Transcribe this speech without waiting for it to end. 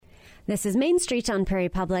This is Main Street on Prairie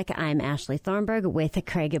Public. I'm Ashley Thornburg with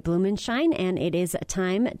Craig Blumenshine, and it is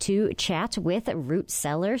time to chat with root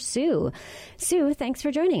seller Sue. Sue, thanks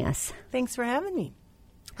for joining us. Thanks for having me.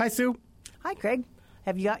 Hi, Sue. Hi, Craig.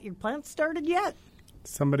 Have you got your plants started yet?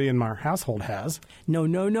 Somebody in our household has. No.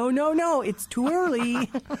 It's too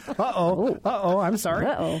early. Uh-oh. I'm sorry.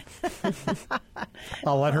 Uh-oh.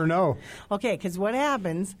 I'll let her know. Okay, because what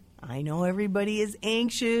happens, I know everybody is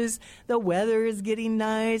anxious. The weather is getting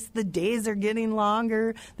nice. The days are getting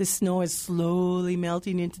longer. The snow is slowly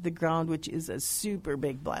melting into the ground, which is a super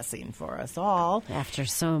big blessing for us all. After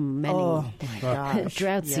so many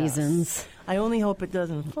drought seasons. I only hope it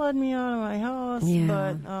doesn't flood me out of my house, Yeah.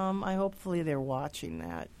 but I hopefully they're watching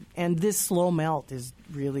that. And this slow melt is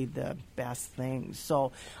really the best thing.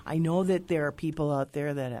 So I know that there are people out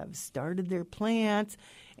there that have started their plants,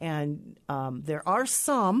 and there are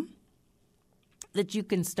some that you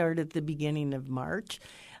can start at the beginning of March.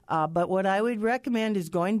 But what I would recommend is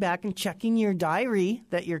going back and checking your diary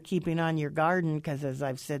that you're keeping on your garden, because as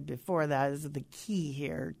I've said before, that is the key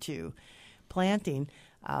here to planting.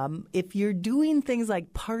 If you're doing things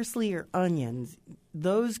like parsley or onions,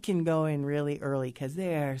 those can go in really early because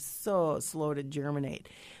they are so slow to germinate.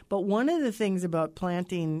 But one of the things about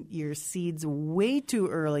planting your seeds way too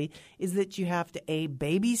early is that you have to,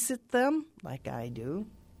 babysit them, like I do.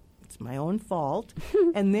 It's my own fault.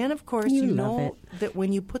 And then, of course, you know that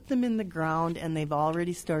when you put them in the ground and they've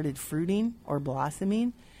already started fruiting or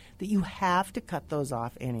blossoming, that you have to cut those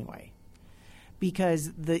off anyway.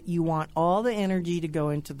 Because you want all the energy to go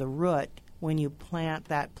into the root when you plant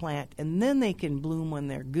that plant, and then they can bloom when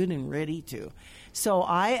they're good and ready to. So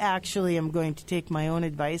I actually am going to take my own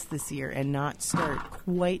advice this year and not start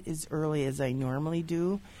quite as early as I normally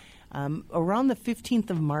do. Around the 15th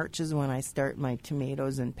of March is when I start my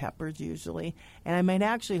tomatoes and peppers usually, and I might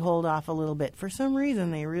actually hold off a little bit. For some reason,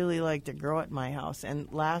 they really like to grow at my house,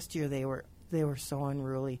 and last year they were so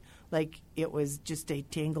unruly. Like it was just a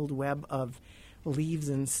tangled web of leaves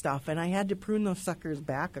and stuff, and I had to prune those suckers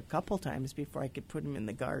back a couple times before I could put them in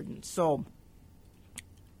the garden. So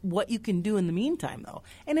what you can do in the meantime, though,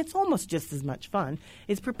 and it's almost just as much fun,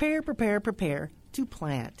 is prepare to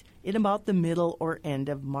plant in about the middle or end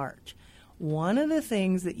of March. One of the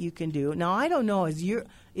things that you can do, now I don't know, is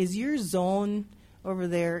your zone over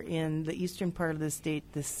there in the eastern part of the state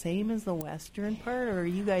the same as the western part, or are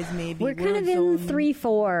you guys maybe... We're kind of in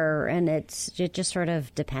 3-4, and it just sort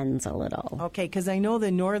of depends a little. Okay, because I know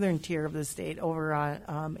the northern tier of the state over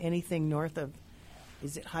on anything north of,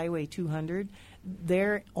 is it Highway 200?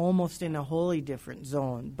 They're almost in a wholly different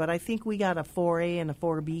zone. But I think we got a 4A and a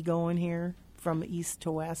 4B going here from east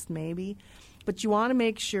to west maybe. But you want to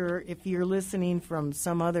make sure, if you're listening from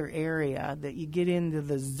some other area, that you get into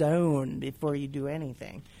the zone before you do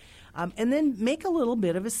anything. And then make a little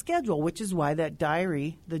bit of a schedule, which is why that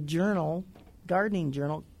diary, the journal, gardening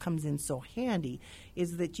journal, comes in so handy,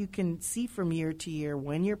 is that you can see from year to year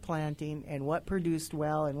when you're planting and what produced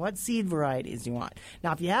well and what seed varieties you want.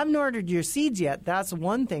 Now, if you haven't ordered your seeds yet, that's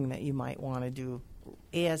one thing that you might want to do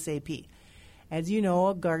ASAP. As you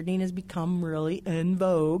know, gardening has become really in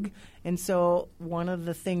vogue, and so one of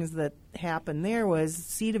the things that happened there was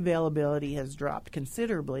seed availability has dropped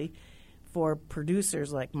considerably for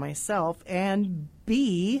producers like myself, and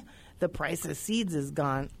B, the price of seeds has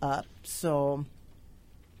gone up. So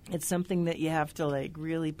it's something that you have to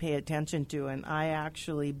really pay attention to, and I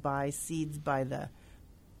actually buy seeds by the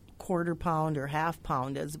quarter pound or half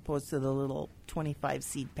pound as opposed to the little 25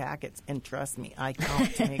 seed packets, and trust me, I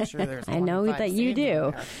count to make sure there's I know that you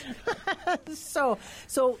do. So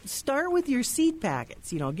start with your seed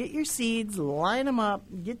packets. Get your seeds, line them up,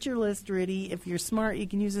 get your list ready. If you're smart, you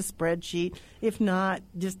can use a spreadsheet. If not,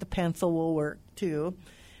 just a pencil will work too.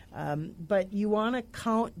 But you want to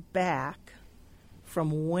count back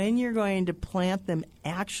from when you're going to plant them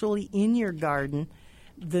actually in your garden,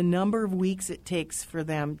 the number of weeks it takes for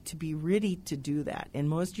them to be ready to do that. And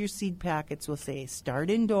most of your seed packets will say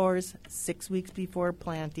start indoors 6 weeks before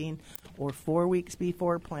planting or 4 weeks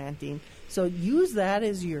before planting. So use that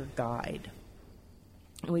as your guide.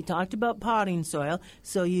 And we talked about potting soil,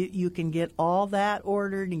 so you can get all that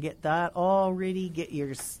ordered and get that all ready, get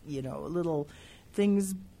your little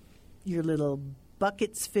things, your little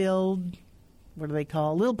buckets filled. What do they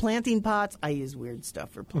call little planting pots? I use weird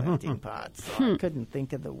stuff for planting pots, so I couldn't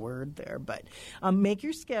think of the word there. But make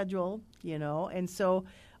your schedule, and so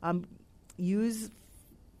use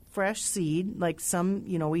fresh seed. Like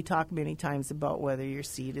we talk many times about whether your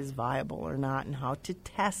seed is viable or not and how to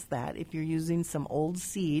test that. If you're using some old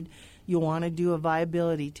seed, you'll want to do a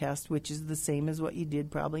viability test, which is the same as what you did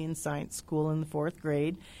probably in science school in the 4th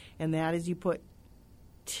grade, and that is you put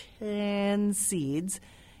 10 seeds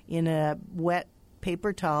in a wet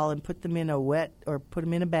paper towel and put them in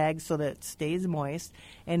a bag so that it stays moist.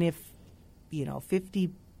 And if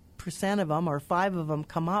 50% of them or 5 of them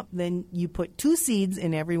come up, then you put 2 seeds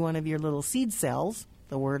in every one of your little seed cells,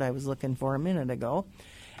 the word I was looking for a minute ago.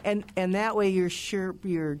 And that way you're sure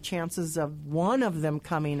your chances of one of them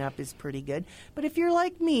coming up is pretty good. But if you're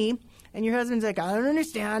like me and your husband's like, I don't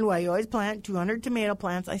understand why you always plant 200 tomato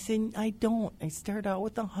plants, I say, I don't. I start out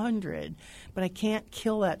with 100, but I can't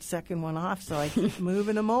kill that second one off, so I keep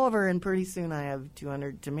moving them over, and pretty soon I have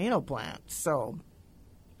 200 tomato plants. So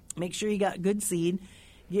make sure you got good seed.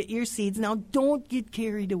 Get your seeds. Now, don't get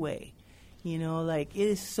carried away. It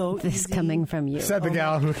is so This easy. coming from you. Said the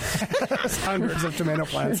gal who has hundreds of tomato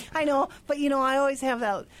plants. I know, but I always have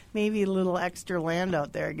that maybe a little extra land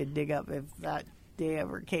out there I could dig up if that day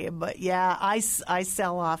ever came. But yeah, I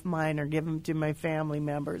sell off mine or give them to my family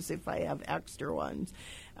members if I have extra ones.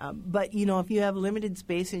 But if you have limited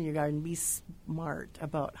space in your garden, be smart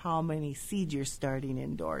about how many seeds you're starting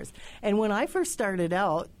indoors. And when I first started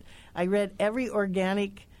out, I read every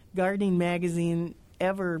organic gardening magazine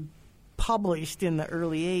ever published in the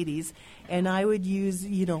early 80s, and I would use,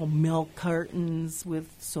 milk cartons with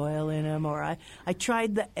soil in them, or I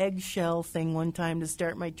tried the eggshell thing one time to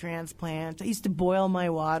start my transplant. I used to boil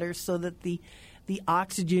my water so that the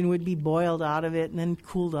oxygen would be boiled out of it and then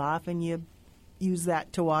cooled off, and you use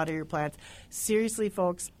that to water your plants. Seriously,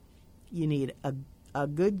 folks, you need a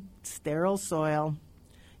good sterile soil.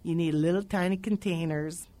 You need little tiny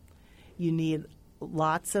containers. You need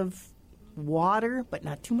lots of water, but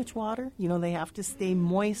not too much water. They have to stay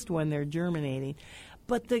moist when they're germinating.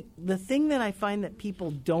 But the thing that I find that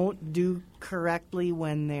people don't do correctly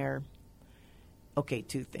when they're,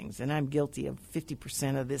 2 things, and I'm guilty of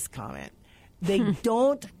 50% of this comment. They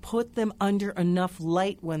don't put them under enough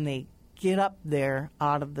light when they get up there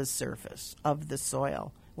out of the surface of the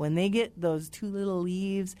soil. When they get those 2 little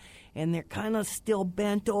leaves and they're kind of still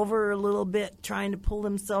bent over a little bit trying to pull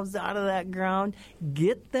themselves out of that ground,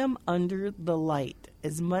 get them under the light,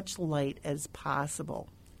 as much light as possible.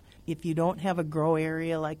 If you don't have a grow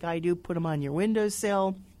area like I do, put them on your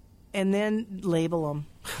windowsill and then label them.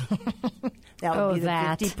 That would be the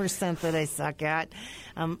 50% that I suck at.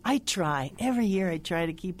 I try. Every year I try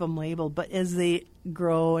to keep them labeled, but as they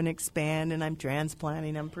grow and expand and I'm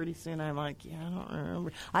transplanting them, pretty soon I'm like, I don't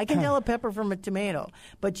remember. I can tell a pepper from a tomato,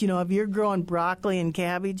 but if you're growing broccoli and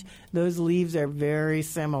cabbage, those leaves are very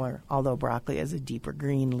similar, although broccoli has a deeper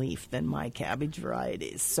green leaf than my cabbage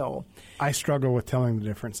varieties. So I struggle with telling the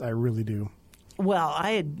difference. I really do. Well,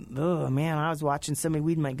 I was watching somebody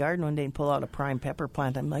weed my garden one day and pull out a prime pepper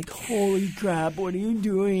plant. I'm like, holy crap, what are you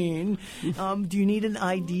doing? Do you need an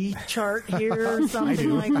ID chart here or something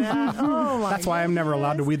like that? Oh, my That's why I'm never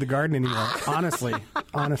allowed to weed the garden anymore.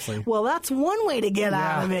 Honestly. Well, that's one way to get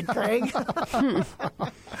out of it, Craig.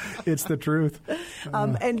 It's the truth.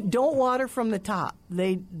 And don't water from the top.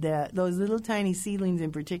 Those little tiny seedlings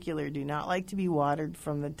in particular do not like to be watered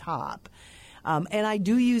from the top. And I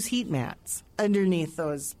do use heat mats underneath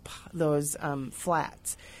those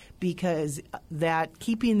flats because that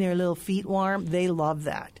keeping their little feet warm, they love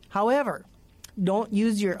that. However, don't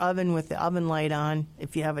use your oven with the oven light on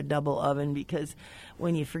if you have a double oven, because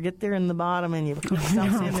when you forget they're in the bottom and you put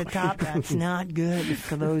something in the top, that's not good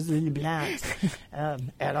for those little plants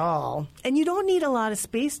at all. And you don't need a lot of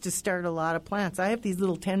space to start a lot of plants. I have these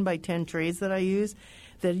little 10 by 10 trays that I use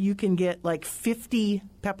that you can get like 50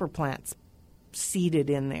 pepper plants seeded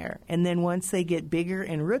in there. And then once they get bigger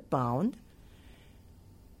and root bound,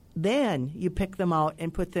 then you pick them out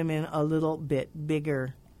and put them in a little bit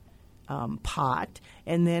bigger pot.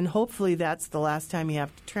 And then hopefully that's the last time you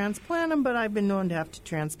have to transplant them, but I've been known to have to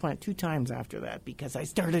transplant 2 times after that because I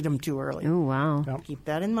started them too early. Oh, wow. Yep. Keep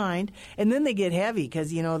that in mind. And then they get heavy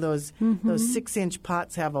because, those 6-inch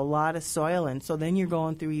pots have a lot of soil in, so then you're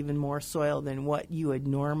going through even more soil than what you would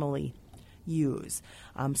normally use.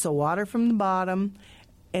 So water from the bottom.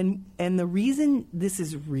 And the reason this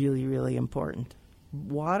is really, really important,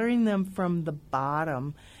 watering them from the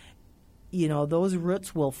bottom, those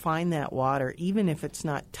roots will find that water even if it's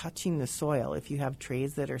not touching the soil. If you have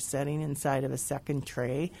trays that are setting inside of a second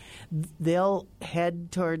tray, they'll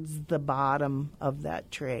head towards the bottom of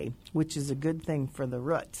that tray, which is a good thing for the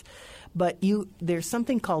roots. But there's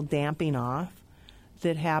something called damping off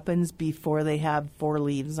that happens before they have 4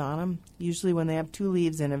 leaves on them. Usually when they have 2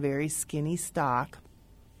 leaves in a very skinny stalk,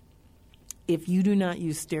 if you do not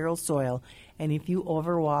use sterile soil and if you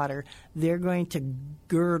overwater, they're going to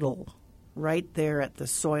girdle right there at the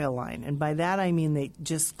soil line. And by that I mean they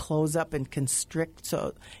just close up and constrict,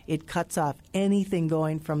 so it cuts off anything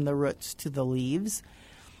going from the roots to the leaves.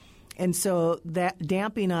 And so that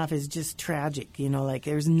damping off is just tragic. Like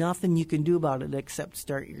there's nothing you can do about it except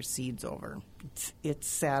start your seeds over. It's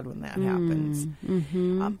sad when that happens.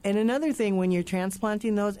 And another thing, when you're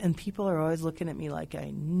transplanting those, and people are always looking at me like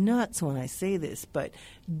I'm nuts when I say this, but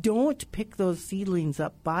don't pick those seedlings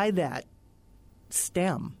up by that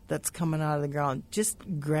stem that's coming out of the ground. Just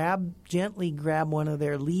gently grab one of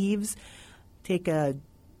their leaves,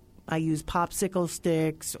 I use popsicle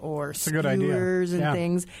sticks or skewers and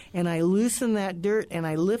things, and I loosen that dirt and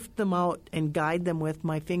I lift them out and guide them with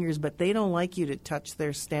my fingers, but they don't like you to touch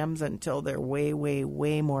their stems until they're way, way,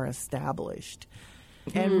 way more established.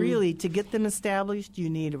 And really, to get them established, you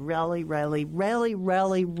need really, really, really,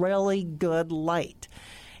 really, really good light.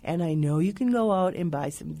 And I know you can go out and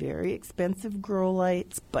buy some very expensive grow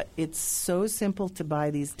lights, but it's so simple to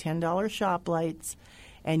buy these $10 shop lights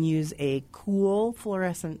and use a cool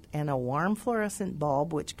fluorescent and a warm fluorescent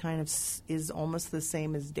bulb, which kind of is almost the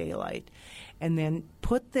same as daylight. And then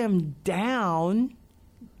put them down,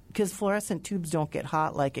 because fluorescent tubes don't get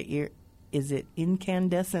hot like is it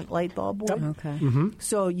incandescent light bulb would? Okay.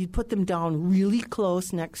 So you put them down really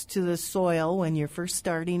close next to the soil when you're first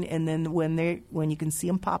starting, and then when you can see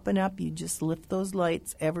them popping up, you just lift those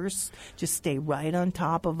lights just stay right on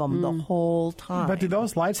top of them the whole time. But do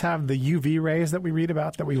those lights have the UV rays that we read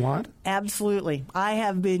about that we want? Absolutely. I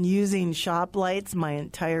have been using shop lights my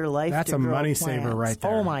entire life. That's to a grow money plants. saver right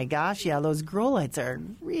there. Oh my gosh, yeah, those grow lights are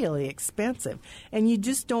really expensive, and you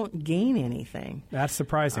just don't gain anything. That's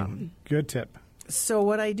surprising. Good tip. So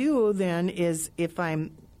what I do then is, if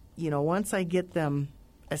I'm, once I get them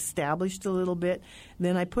established a little bit,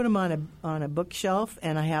 then I put them on a bookshelf,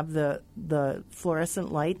 and I have the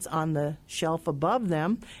fluorescent lights on the shelf above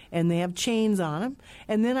them, and they have chains on them,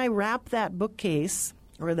 and then I wrap that bookcase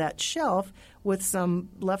or that shelf with some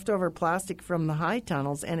leftover plastic from the high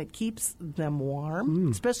tunnels, and it keeps them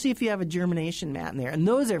warm, especially if you have a germination mat in there, and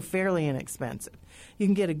those are fairly inexpensive. You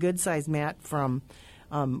can get a good-sized mat from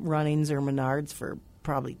Runnings or Menards for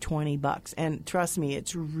probably $20, and trust me,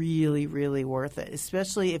 it's really, really worth it,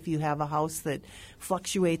 especially if you have a house that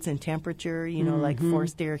fluctuates in temperature, like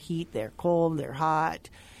forced air heat. They're cold, they're hot.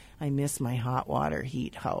 I miss my hot water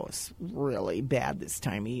heat house really bad this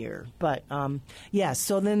time of year. But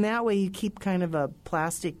so then that way you keep kind of a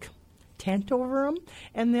plastic tent over them,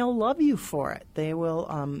 and they'll love you for it. They will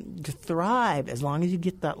thrive as long as you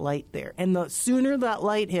get that light there. And the sooner that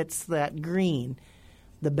light hits that green,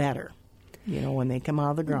 the better, when they come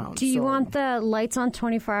out of the ground. Do you want the lights on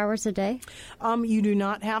 24 hours a day? You do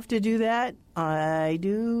not have to do that. I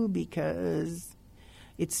do, because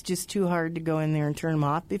it's just too hard to go in there and turn them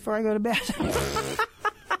off before I go to bed.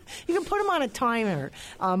 You can put them on a timer.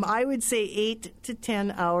 I would say 8 to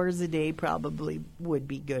 10 hours a day probably would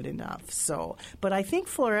be good enough. So, but I think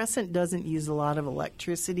fluorescent doesn't use a lot of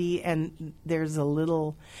electricity, and there's a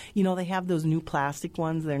little, they have those new plastic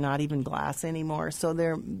ones. They're not even glass anymore, so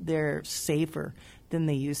they're safer than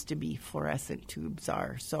they used to be. Fluorescent tubes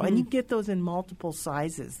are. So, and you get those in multiple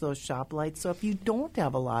sizes, those shop lights. So if you don't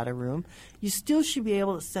have a lot of room, you still should be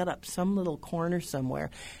able to set up some little corner somewhere.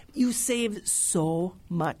 You save so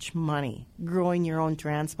much money growing your own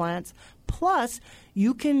transplants. Plus,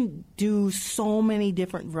 you can do so many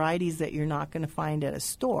different varieties that you're not going to find at a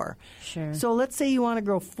store. Sure. So let's say you want to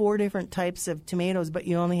grow 4 different types of tomatoes, but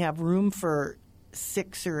you only have room for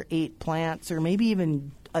 6 or 8 plants, or maybe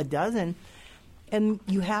even a dozen. And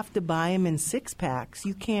you have to buy them in 6-packs.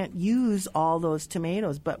 You can't use all those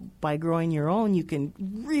tomatoes, but by growing your own, you can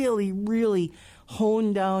really, really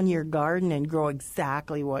hone down your garden and grow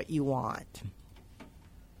exactly what you want.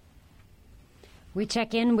 We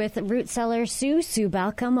check in with root seller Sue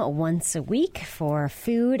Balcom once a week for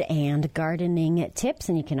food and gardening tips,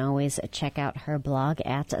 and you can always check out her blog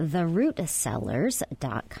at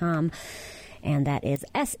therootsellers.com, and that is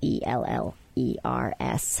SELLERS.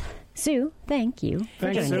 Sue, thank you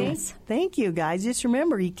for joining us. Thank you, guys. Just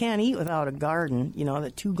remember, you can't eat without a garden.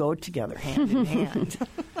 The two go together hand in hand.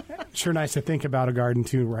 Sure nice to think about a garden,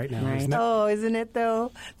 too, right now, isn't it? Oh, isn't it,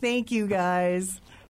 though? Thank you, guys.